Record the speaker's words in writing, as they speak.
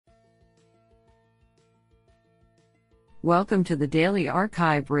Welcome to the Daily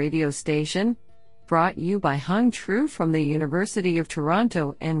Archive radio station, brought you by Hung Tru from the University of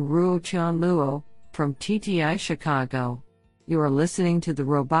Toronto and Ruo Chan Luo from TTI Chicago. You are listening to the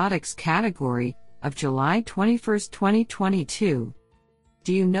robotics category of July 21, 2022.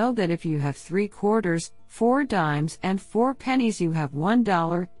 Do you know that if you have 3 quarters, 4 dimes, and 4 pennies, you have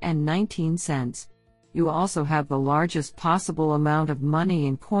 $1.19? You also have the largest possible amount of money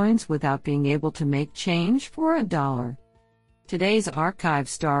in coins without being able to make change for $1. Today's archive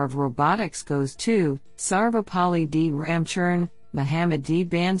star of robotics goes to Sarvepalli D. Ramcharan, Mohammed D.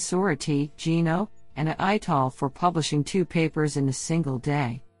 Bansurati, Gino, and Ital for publishing 2 papers in a single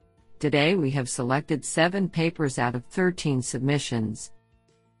day. Today we have selected 7 papers out of 13 submissions.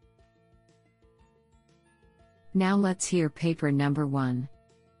 Now let's hear paper number 1.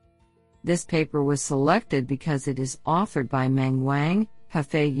 This paper was selected because it is authored by Meng Wang,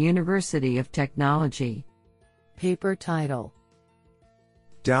 Hefei University of Technology. Paper title: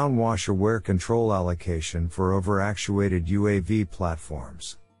 Downwash Aware Control Allocation for Overactuated UAV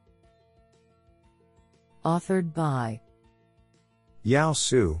Platforms. Authored by Yao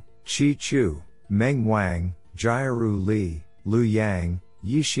Su, Qi Chu, Meng Wang, Jiaru Li, Lu Yang,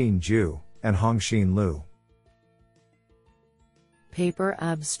 Yixin Zhu, and Hongxin Liu. Paper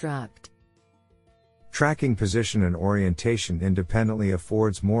abstract: Tracking position and orientation independently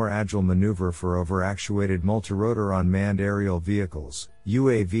affords more agile maneuver for overactuated multirotor unmanned aerial vehicles,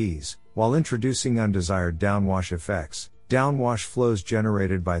 UAVs, while introducing undesired downwash effects. Downwash flows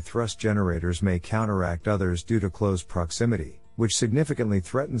generated by thrust generators may counteract others due to close proximity, which significantly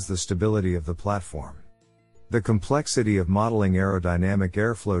threatens the stability of the platform. The complexity of modeling aerodynamic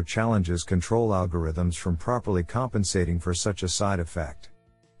airflow challenges control algorithms from properly compensating for such a side effect.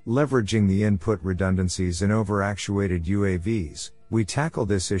 Leveraging the input redundancies in overactuated UAVs, we tackle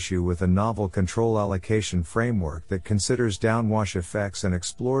this issue with a novel control allocation framework that considers downwash effects and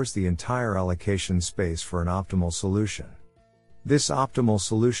explores the entire allocation space for an optimal solution. This optimal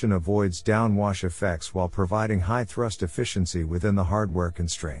solution avoids downwash effects while providing high thrust efficiency within the hardware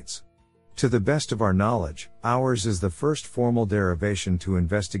constraints. To the best of our knowledge, ours is the first formal derivation to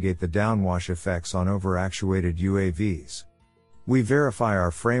investigate the downwash effects on overactuated UAVs. We verify our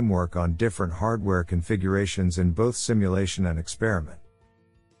framework on different hardware configurations in both simulation and experiment.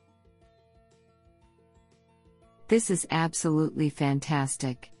 This is absolutely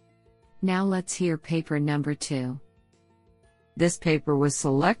fantastic. Now let's hear paper number 2. This paper was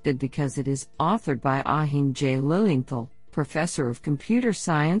selected because it is authored by Ahim J. Lilienthal, Professor of Computer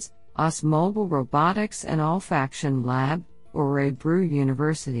Science, US Mobile Robotics and Olfaction Lab, Örebro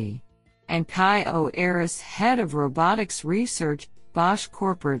University, and Kai O. Aris, Head of Robotics Research, Bosch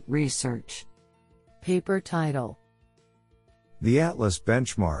Corporate Research. Paper title: The Atlas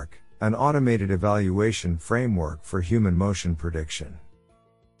Benchmark, an automated evaluation framework for human motion prediction.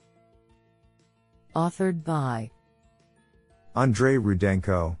 Authored by Andrei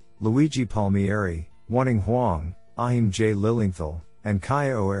Rudenko, Luigi Palmieri, Wanning Huang, Ahim J. Lilienthal, and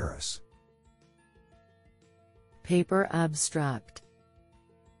Kai O. Aris. Paper abstract: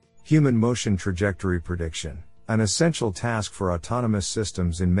 Human motion trajectory prediction, an essential task for autonomous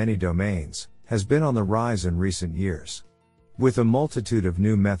systems in many domains, has been on the rise in recent years. With a multitude of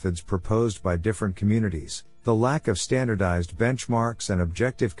new methods proposed by different communities, the lack of standardized benchmarks and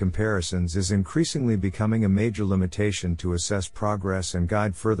objective comparisons is increasingly becoming a major limitation to assess progress and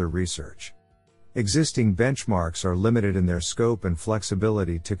guide further research. Existing benchmarks are limited in their scope and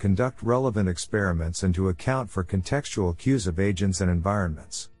flexibility to conduct relevant experiments and to account for contextual cues of agents and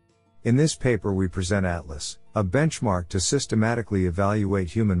environments. In this paper we present Atlas, a benchmark to systematically evaluate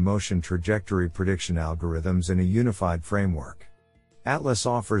human motion trajectory prediction algorithms in a unified framework. Atlas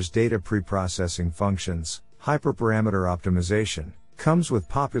offers data preprocessing functions, hyperparameter optimization, comes with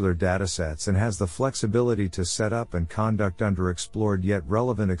popular datasets and has the flexibility to set up and conduct underexplored yet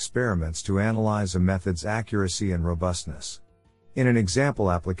relevant experiments to analyze a method's accuracy and robustness. In an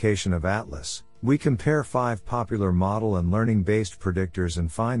example application of Atlas, we compare 5 popular model and learning-based predictors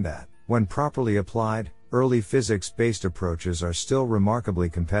and find that, when properly applied, early physics-based approaches are still remarkably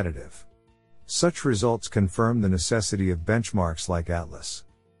competitive. Such results confirm the necessity of benchmarks like Atlas.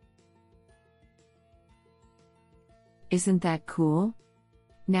 Isn't that cool?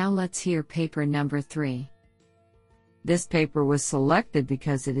 Now let's hear paper number 3. This paper was selected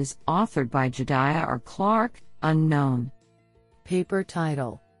because it is authored by Jediah R. Clark, unknown. Paper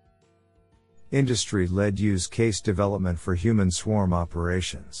title: Industry-led use case development for human swarm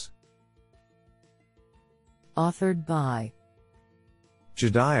operations. Authored by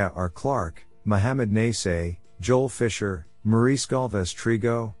Jediah R. Clark, Mohammed Nasseh, Joel Fisher, Maurice Galvez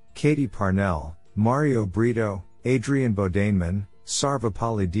Trigo, Katie Parnell, Mario Brito, Adrian Bodainman,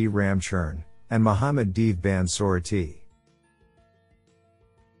 Sarvapalli D. Ramcharan, and Mohammad Dev Bansurati.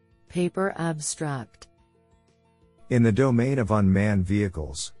 Paper abstract. In the domain of unmanned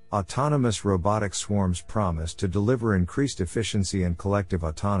vehicles, autonomous robotic swarms promise to deliver increased efficiency and collective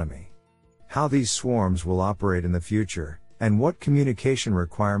autonomy. How these swarms will operate in the future, and what communication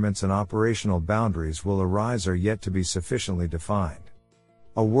requirements and operational boundaries will arise are yet to be sufficiently defined.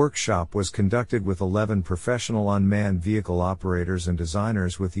 A workshop was conducted with 11 professional unmanned vehicle operators and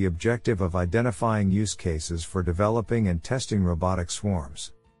designers with the objective of identifying use cases for developing and testing robotic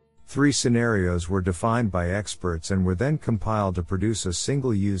swarms. 3 scenarios were defined by experts and were then compiled to produce a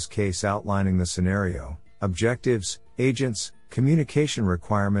single use case outlining the scenario, objectives, agents, communication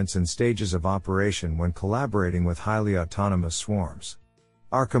requirements and stages of operation when collaborating with highly autonomous swarms.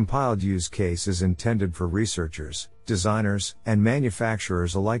 Our compiled use case is intended for researchers, designers, and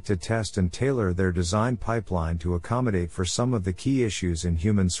manufacturers alike to test and tailor their design pipeline to accommodate for some of the key issues in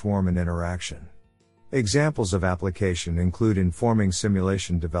human swarm and interaction. Examples of application include informing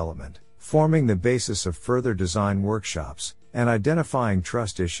simulation development, forming the basis of further design workshops, and identifying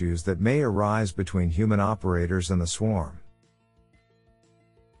trust issues that may arise between human operators and the swarm.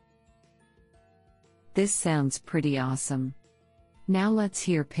 This sounds pretty awesome. Now let's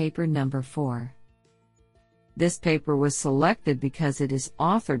hear paper number 4. This paper was selected because it is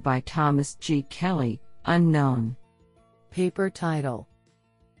authored by Thomas G. Kelly, unknown. Paper title: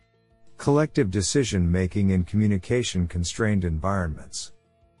 Collective Decision-Making in Communication-Constrained Environments.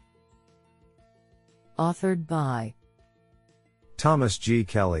 Authored by Thomas G.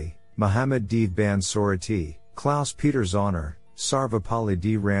 Kelly, Mohammad Dev Bansurati, Klaus Peter Zauner, Sarvapalli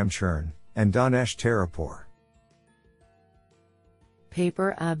D. Ramcharan, and Danesh Tarapur.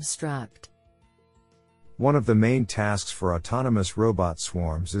 Paper abstract. One of the main tasks for autonomous robot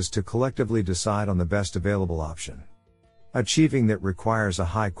swarms is to collectively decide on the best available option. Achieving that requires a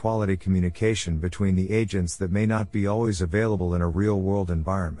high-quality communication between the agents that may not be always available in a real-world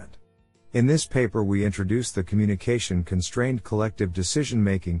environment. In this paper we introduce the communication-constrained collective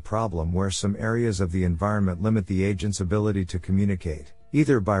decision-making problem where some areas of the environment limit the agent's ability to communicate,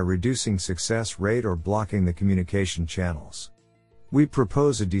 either by reducing success rate or blocking the communication channels. We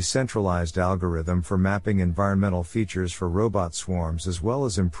propose a decentralized algorithm for mapping environmental features for robot swarms as well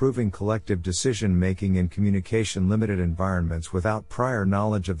as improving collective decision-making in communication-limited environments without prior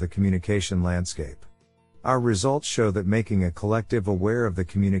knowledge of the communication landscape. Our results show that making a collective aware of the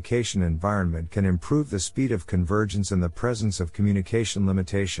communication environment can improve the speed of convergence in the presence of communication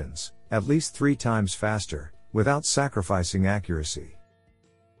limitations, at least 3 times faster, without sacrificing accuracy.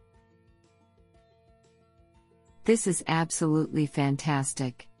 This is absolutely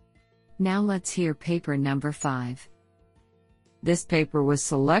fantastic. Now let's hear paper number 5. This paper was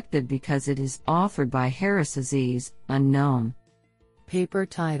selected because it is authored by Haris Aziz, unknown. Paper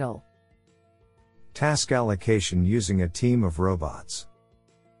title: Task Allocation Using a Team of Robots.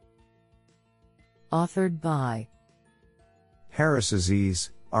 Authored by Haris Aziz,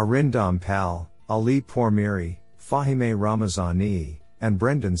 Arindam Pal, Ali Pourmiri, Fahime Ramazani, and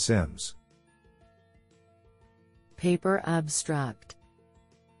Brendan Sims. Paper abstract.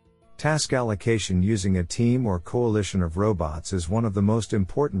 Task allocation using a team or coalition of robots is one of the most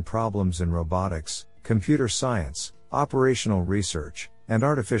important problems in robotics, computer science, operational research, and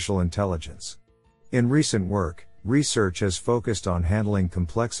artificial intelligence. In recent work, research has focused on handling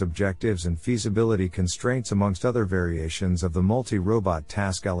complex objectives and feasibility constraints amongst other variations of the multi-robot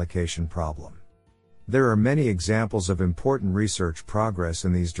task allocation problem. There are many examples of important research progress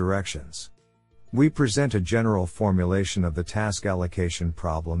in these directions. We present a general formulation of the task allocation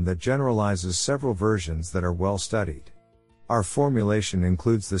problem that generalizes several versions that are well studied. Our formulation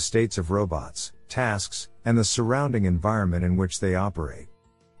includes the states of robots, tasks, and the surrounding environment in which they operate.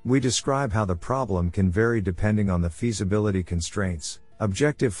 We describe how the problem can vary depending on the feasibility constraints,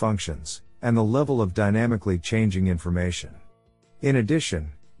 objective functions, and the level of dynamically changing information. In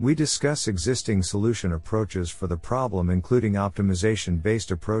addition, we discuss existing solution approaches for the problem including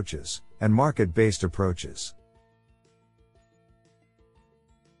optimization-based approaches and market-based approaches.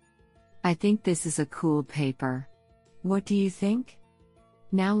 I think this is a cool paper. What do you think?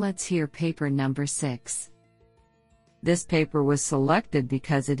 Now let's hear paper number 6. This paper was selected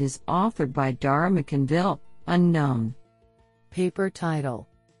because it is authored by Dara McInville, unknown. Paper title: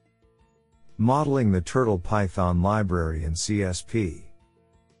 Modeling the Turtle Python Library in CSP.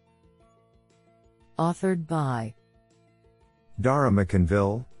 Authored by Dara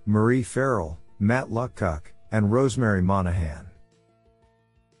McInville, Marie Farrell, Matt Luckcock, and Rosemary Monahan.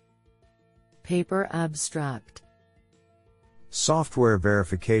 Paper abstract. Software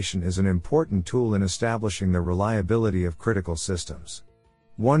verification is an important tool in establishing the reliability of critical systems.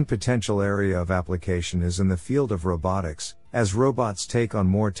 One potential area of application is in the field of robotics, as robots take on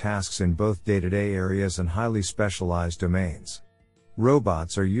more tasks in both day-to-day areas and highly specialized domains.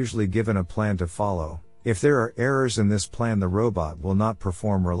 Robots are usually given a plan to follow. If there are errors in this plan, the robot will not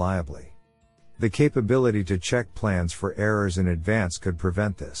perform reliably. The capability to check plans for errors in advance could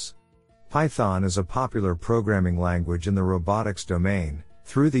prevent this. Python is a popular programming language in the robotics domain,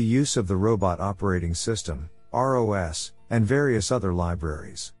 through the use of the Robot Operating System, ROS, and various other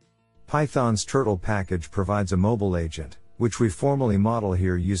libraries. Python's Turtle package provides a mobile agent, which we formally model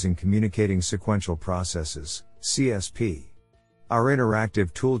here using Communicating Sequential Processes, CSP. Our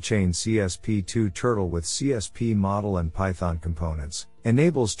interactive toolchain CSP2 Turtle with CSP model and Python components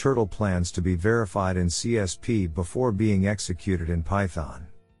enables Turtle plans to be verified in CSP before being executed in Python.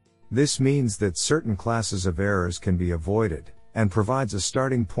 This means that certain classes of errors can be avoided, and provides a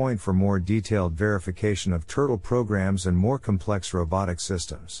starting point for more detailed verification of Turtle programs and more complex robotic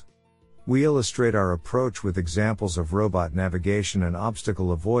systems. We illustrate our approach with examples of robot navigation and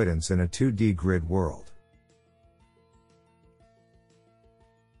obstacle avoidance in a 2D grid world.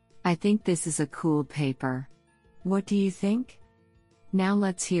 I think this is a cool paper. What do you think? Now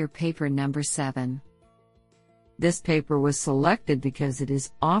let's hear paper number 7. This paper was selected because it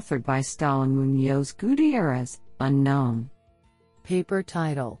is authored by Stalin Munoz Gutierrez, unknown. Paper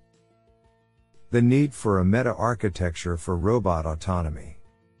title: The Need for a Meta-Architecture for Robot Autonomy.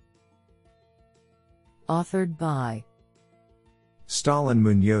 Authored by Stalin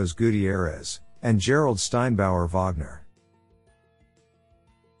Munoz Gutierrez and Gerald Steinbauer Wagner.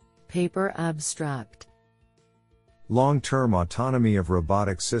 Paper abstract: Long-term autonomy of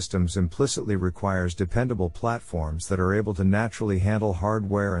robotic systems implicitly requires dependable platforms that are able to naturally handle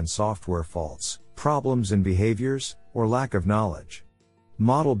hardware and software faults, problems in behaviors, or lack of knowledge.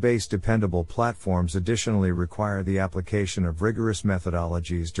 Model-based dependable platforms additionally require the application of rigorous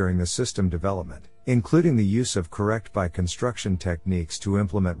methodologies during the system development, including the use of correct-by-construction techniques to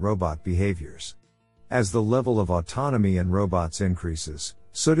implement robot behaviors. As the level of autonomy in robots increases,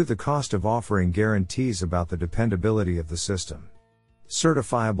 so do the cost of offering guarantees about the dependability of the system.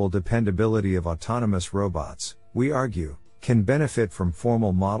 Certifiable dependability of autonomous robots, we argue, can benefit from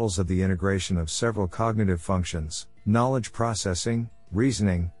formal models of the integration of several cognitive functions, knowledge processing,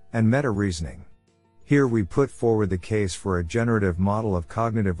 reasoning, and meta-reasoning. Here we put forward the case for a generative model of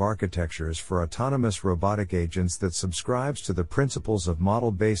cognitive architectures for autonomous robotic agents that subscribes to the principles of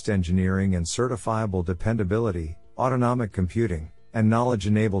model-based engineering and certifiable dependability, autonomic computing, and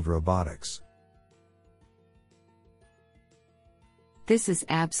knowledge-enabled robotics. This is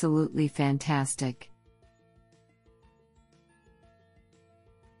absolutely fantastic.